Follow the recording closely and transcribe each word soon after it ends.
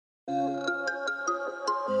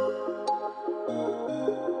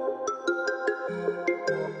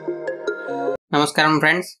నమస్కారం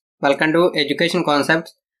friends, welcome to education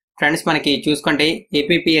concepts. Friends, మనకి చూసుకుంటే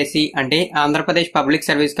ఏపీపీఎస్సీ అంటే ఆంధ్రప్రదేశ్ పబ్లిక్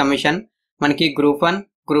సర్వీస్ కమిషన్ మనకి గ్రూప్ 1,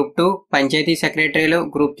 గ్రూప్ 2, పంచాయతీ సెక్రటరీలు,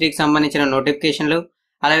 గ్రూప్ 3కి సంబంధించిన నోటిఫికేషన్లు,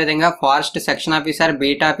 అదేవిధంగా forest section officer,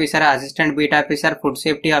 beat officer, assistant beat officer, food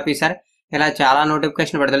safety officer ఇలా చాలా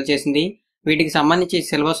నోటిఫికేషన్ విడుదల చేసింది. వీటికి సంబంధించి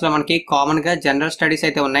సిలబస్ లో మనకి కామన్ గా జనరల్ స్టడీస్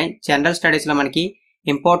అయితే ఉన్నాయి. జనరల్ స్టడీస్ లో మనకి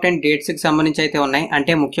ఇంపార్టెంట్ డేట్స్ కి సంబంధించి అయితే ఉన్నాయి,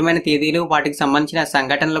 అంటే ముఖ్యమైన తేదీలు, వాటికి సంబంధించిన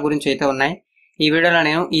సంఘటనల గురించి అయితే ఉన్నాయి. ఈ వీడియోలో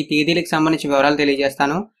నేను ఈ తేదీలకు సంబంధించి వివరాలు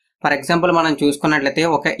తెలియజేస్తాను. ఫర్ ఎగ్జాంపుల్ మనం చూసుకున్నట్లయితే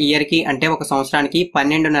ఒక ఇయర్ కి అంటే ఒక సంవత్సరానికి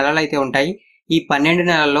 12 నెలలు అయితే ఉంటాయి. ఈ 12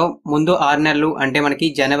 నెలల్లో ముందు 6 నెలలు అంటే మనకి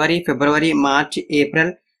జనవరి, ఫిబ్రవరి, మార్చ్,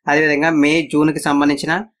 ఏప్రిల్, అదేవిధంగా మే, జూన్ కి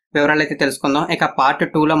సంబంధించిన వివరాలు అయితే తెలుసుకుందాం. ఇక పార్ట్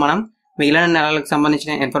 2 లో మనం మిగిలిన నెలలకు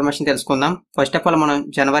సంబంధించిన ఇన్ఫర్మేషన్ తెలుసుకుందాం. ఫస్ట్ ఆఫ్ ఆల్ మనం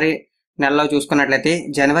జనవరి నెలలో చూసుకున్నట్లయితే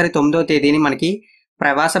జనవరి 9వ తేదీని మనకి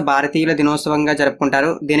ప్రవాస భారతీయుల దినోత్సవంగా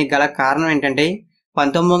జరుపుకుంటారు. దీనికి గల కారణం ఏంటంటే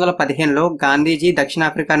 1915లో గాంధీజీ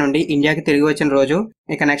దక్షిణాఫ్రికా నుండి ఇండియాకి తిరిగి వచ్చిన రోజు.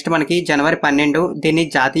 ఇక నెక్స్ట్ మనకి జనవరి 12 దీన్ని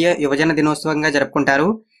జాతీయ యువజన దినోత్సవంగా జరుపుకుంటారు.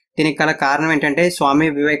 దీనికి గల కారణం ఏంటంటే స్వామి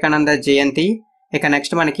వివేకానంద జయంతి. ఇక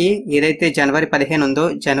నెక్స్ట్ మనకి ఏదైతే జనవరి 15 ఉందో,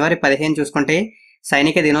 జనవరి 15 చూసుకుంటే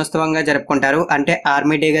సైనిక దినోత్సవంగా జరుపుకుంటారు, అంటే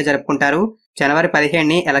ఆర్మీ డేగా జరుపుకుంటారు. జనవరి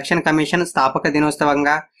 15ని ఎలక్షన్ కమిషన్ స్థాపక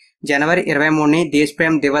దినోత్సవంగా, జనవరి 23ని దేశ్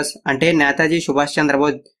ప్రేమ్ దివస్ అంటే నేతాజీ సుభాష్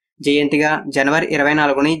చంద్రబోస్ జయంతిగా, జనవరి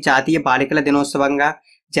 24ని జాతీయ బాలికల దినోత్సవంగా,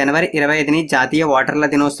 జనవరి 25ని జాతీయ ఓటర్ల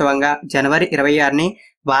దినోత్సవంగా, జనవరి 26ని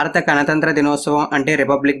భారత గణతంత్ర దినోత్సవం అంటే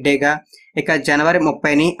రిపబ్లిక్ డేగా, ఇక జనవరి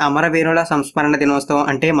 30ని అమరవీరుల సంస్మరణ దినోత్సవం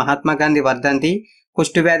అంటే మహాత్మా గాంధీ వర్ధంతి,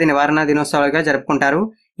 కుష్టు వ్యాధి నివారణ దినోత్సవాలుగా జరుపుకుంటారు.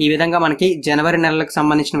 ఈ విధంగా మనకి జనవరి నెలలకు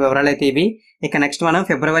సంబంధించిన వివరాలు అయితే ఇవి. ఇక నెక్స్ట్ మనం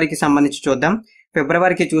ఫిబ్రవరికి సంబంధించి చూద్దాం.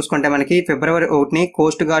 ఫిబ్రవరికి చూసుకుంటే మనకి ఫిబ్రవరి 1ని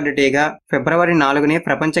కోస్ట్ గార్డ్ డేగా, ఫిబ్రవరి 4ని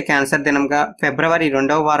ప్రపంచ క్యాన్సర్ దినంగా, ఫిబ్రవరి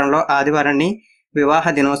 2వ వారంలో ఆదివారాన్ని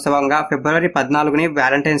వివాహ దినోత్సవంగా, ఫిబ్రవరి 14ని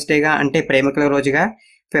వ్యాలంటైన్స్ డేగా అంటే ప్రేమికుల రోజుగా,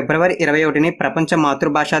 ఫిబ్రవరి 21ని ప్రపంచ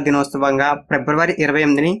మాతృభాషా దినోత్సవంగా, ఫిబ్రవరి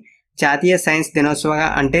 28ని జాతీయ సైన్స్ దినోత్సవంగా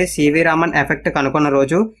అంటే సివి రామన్ ఎఫెక్ట్ కనుక్కున్న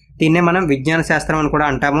రోజు. దీన్నే మనం విజ్ఞాన శాస్త్రం అని కూడా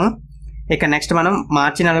అంటాము. ఇక నెక్స్ట్ మనం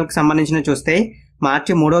మార్చి నెలకు సంబంధించిన చూస్తే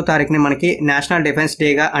మార్చి 3వ తారీఖుని మనకి నేషనల్ డిఫెన్స్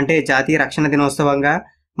డేగా అంటే జాతీయ రక్షణ దినోత్సవంగా,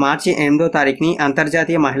 మార్చి 8వ తారీఖుని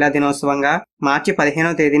అంతర్జాతీయ మహిళా దినోత్సవంగా, మార్చి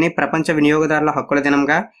 15వ తేదీని ప్రపంచ వినియోగదారుల హక్కుల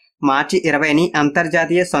దినంగా, మార్చి 20ని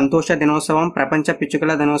అంతర్జాతీయ సంతోష దినోత్సవం, ప్రపంచ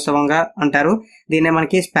పిచ్చుకల దినోత్సవంగా అంటారు. దీన్నే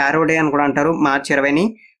మనకి స్పారో డే అని కూడా అంటారు. మార్చి 20ని,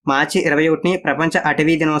 మార్చి 21ని ప్రపంచ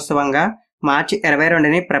అటవీ దినోత్సవంగా, మార్చి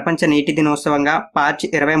 22ని ప్రపంచ నీటి దినోత్సవంగా, మార్చి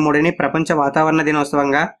 23ని ప్రపంచ వాతావరణ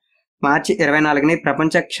దినోత్సవంగా, మార్చి 24ని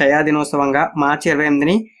ప్రపంచ క్షయ దినోత్సవంగా, మార్చి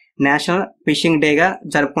 28ని నేషనల్ ఫిషింగ్ డేగా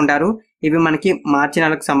జరుపుకుంటారు. ఇవి మనకి మార్చి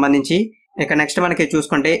నెలకు సంబంధించి. ఇక నెక్స్ట్ మనకి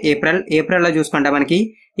చూసుకుంటే ఏప్రిల్లో చూసుకుంటే మనకి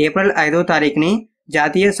ఏప్రిల్ 5వ తారీఖుని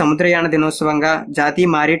జాతీయ సముద్రయాన దినోత్సవంగా, జాతీయ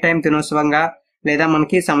మారిటైమ్ దినోత్సవంగా, లేదా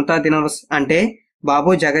మనకి సమతా దినోత్సవం అంటే బాబు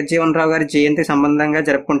జగజ్జీవన్ రావు గారి జయంతి సంబంధంగా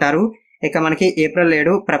జరుపుకుంటారు. ఇక మనకి ఏప్రిల్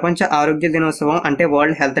 7 ప్రపంచ ఆరోగ్య దినోత్సవం అంటే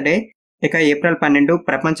వరల్డ్ హెల్త్ డే. ఇక ఏప్రిల్ 12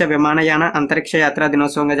 ప్రపంచ విమానయాన అంతరిక్ష యాత్రా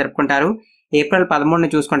దినోత్సవంగా జరుపుకుంటారు. ఏప్రిల్ 13ని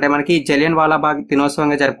చూసుకుంటే మనకి జలియన్ వాలాబాగ్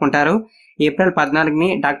దినోత్సవంగా జరుపుకుంటారు. ఏప్రిల్ 14ని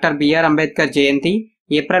డాక్టర్ బిఆర్ అంబేద్కర్ జయంతి.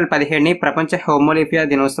 ఏప్రిల్ 17ని ప్రపంచ హోమోలిఫియా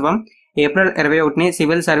దినోత్సవం. ఏప్రిల్ 21ని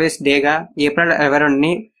సివిల్ సర్వీస్ డేగా, ఏప్రిల్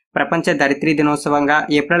 22ని ప్రపంచ దరిద్రీ దినోత్సవంగా,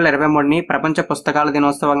 ఏప్రిల్ 23ని ప్రపంచ పుస్తకాల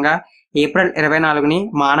దినోత్సవంగా, ఏప్రిల్ 24ని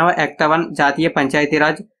మానవ యాక్తవన్ జాతీయ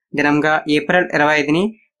పంచాయతీరాజ్ దినంగా, ఏప్రిల్ 25ని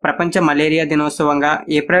ప్రపంచ మలేరియా దినోత్సవంగా,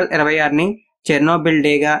 ఏప్రిల్ 26ని చెర్నోబిల్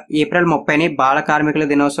డేగా, ఏప్రిల్ 30ని బాల కార్మికుల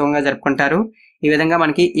దినోత్సవంగా జరుపుకుంటారు. ఈ విధంగా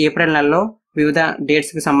మనకి ఏప్రిల్ నెలలో వివిధ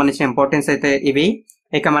డేట్స్ కి సంబంధించిన ఇంపార్టెన్స్ అయితే ఇవి.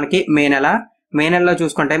 ఇక మనకి మే నెలలో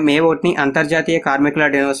చూసుకుంటే మే 1ని అంతర్జాతీయ కార్మికుల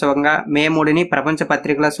దినోత్సవంగా, మే 3ని ప్రపంచ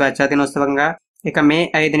పత్రికల స్వేచ్ఛా దినోత్సవంగా, ఇక మే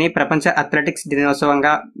 5ని ప్రపంచ అథ్లెటిక్స్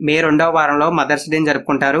దినోత్సవంగా, మే 2వ వారంలో మదర్స్ డే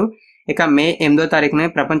జరుపుకుంటారు. ఇక మే 8వ తారీఖుని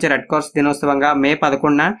ప్రపంచ రెడ్ క్రాస్ దినోత్సవంగా, మే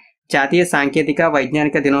 11న జాతీయ సాంకేతిక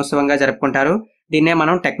వైజ్ఞానిక దినోత్సవంగా జరుపుకుంటారు. దీన్నే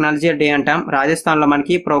మనం టెక్నాలజీ డే అంటాం. రాజస్థాన్ లో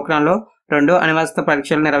మనకి ప్రోగ్రామ్ లో 2వ అణువస్త్ర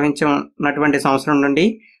పరీక్షలు నిర్వహించినటువంటి సంవత్సరం నుండి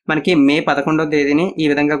మనకి మే 11వ తేదీని ఈ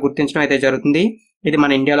విధంగా గుర్తించడం అయితే జరుగుతుంది. ఇది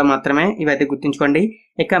మన ఇండియాలో మాత్రమే, ఇవైతే గుర్తుంచుకోండి.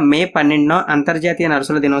 ఇక మే 12న అంతర్జాతీయ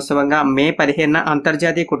నర్సుల దినోత్సవంగా, మే 15న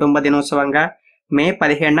అంతర్జాతీయ కుటుంబ దినోత్సవంగా, మే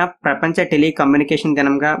 17న ప్రపంచ టెలికమ్యూనికేషన్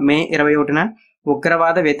దినంగా, మే 21న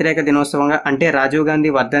ఉగ్రవాద వ్యతిరేక దినోత్సవంగా అంటే రాజీవ్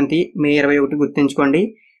గాంధీ వర్ధంతి మే 21 గుర్తుంచుకోండి.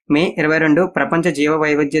 మే 22 ప్రపంచ జీవ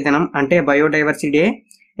వైవిధ్య దినం అంటే బయోడైవర్సిటీ డే.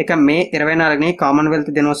 ఇక మే 24ని కామన్వెల్త్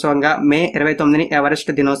దినోత్సవంగా, మే 29ని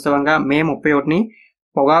ఎవరెస్ట్ దినోత్సవంగా, మే 31ని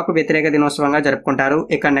పొగాకు వ్యతిరేక దినోత్సవంగా జరుపుకుంటారు.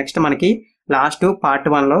 ఇక నెక్స్ట్ మనకి లాస్ట్ పార్ట్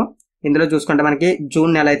 1లో ఇందులో చూసుకుంటే మనకి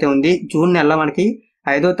జూన్ నెల అయితే ఉంది. జూన్ నెలలో మనకి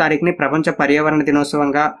 5వ తారీఖుని ప్రపంచ పర్యావరణ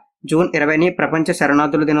దినోత్సవంగా, జూన్ 20ని ప్రపంచ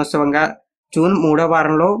శరణార్థుల దినోత్సవంగా, జూన్ 3వ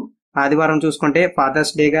వారంలో ఆదివారం చూసుకుంటే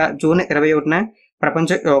ఫాదర్స్ డేగా, జూన్ 21న ప్రపంచ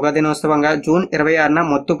యోగా దినోత్సవంగా, జూన్ 26న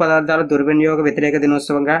మత్తు పదార్థాల దుర్వినియోగ వ్యతిరేక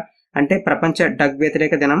దినోత్సవంగా, అంటే ప్రపంచ డ్రగ్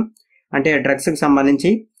వ్యతిరేక దినం, అంటే డ్రగ్స్కి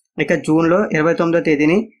సంబంధించి. ఇక జూన్లో 29వ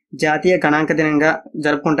తేదీని జాతీయ గణాంక దినంగా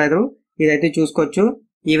జరుపుకుంటారు. ఇదైతే చూసుకోవచ్చు.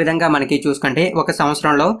 ఈ విధంగా మనకి చూసుకుంటే ఒక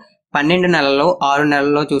సంవత్సరంలో 12 నెలల్లో 6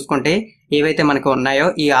 నెలల్లో చూసుకుంటే ఏవైతే మనకు ఉన్నాయో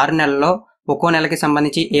ఈ 6 నెలల్లో ఒక్కో నెలకి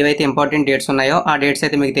సంబంధించి ఏవైతే ఇంపార్టెంట్ డేట్స్ ఉన్నాయో ఆ డేట్స్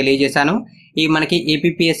అయితే మీకు తెలియజేశాను. ఈ మనకి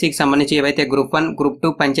ఏపీపీఎస్సీకి సంబంధించి ఏవైతే గ్రూప్ 1, గ్రూప్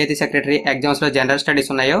 2 పంచాయతీ సెక్రటరీ ఎగ్జామ్స్లో జనరల్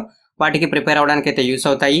స్టడీస్ ఉన్నాయో వాటికి ప్రిపేర్ అవ్వడానికి అయితే యూస్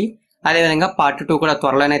అవుతాయి. అదేవిధంగా పార్ట్ 2 కూడా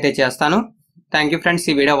త్వరలోనైతే చేస్తాను. థ్యాంక్ యూ ఫ్రెండ్స్,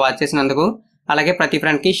 ఈ వీడియో వాచ్ చేసినందుకు. అలాగే ప్రతి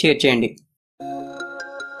ఫ్రెండ్కి షేర్ చేయండి.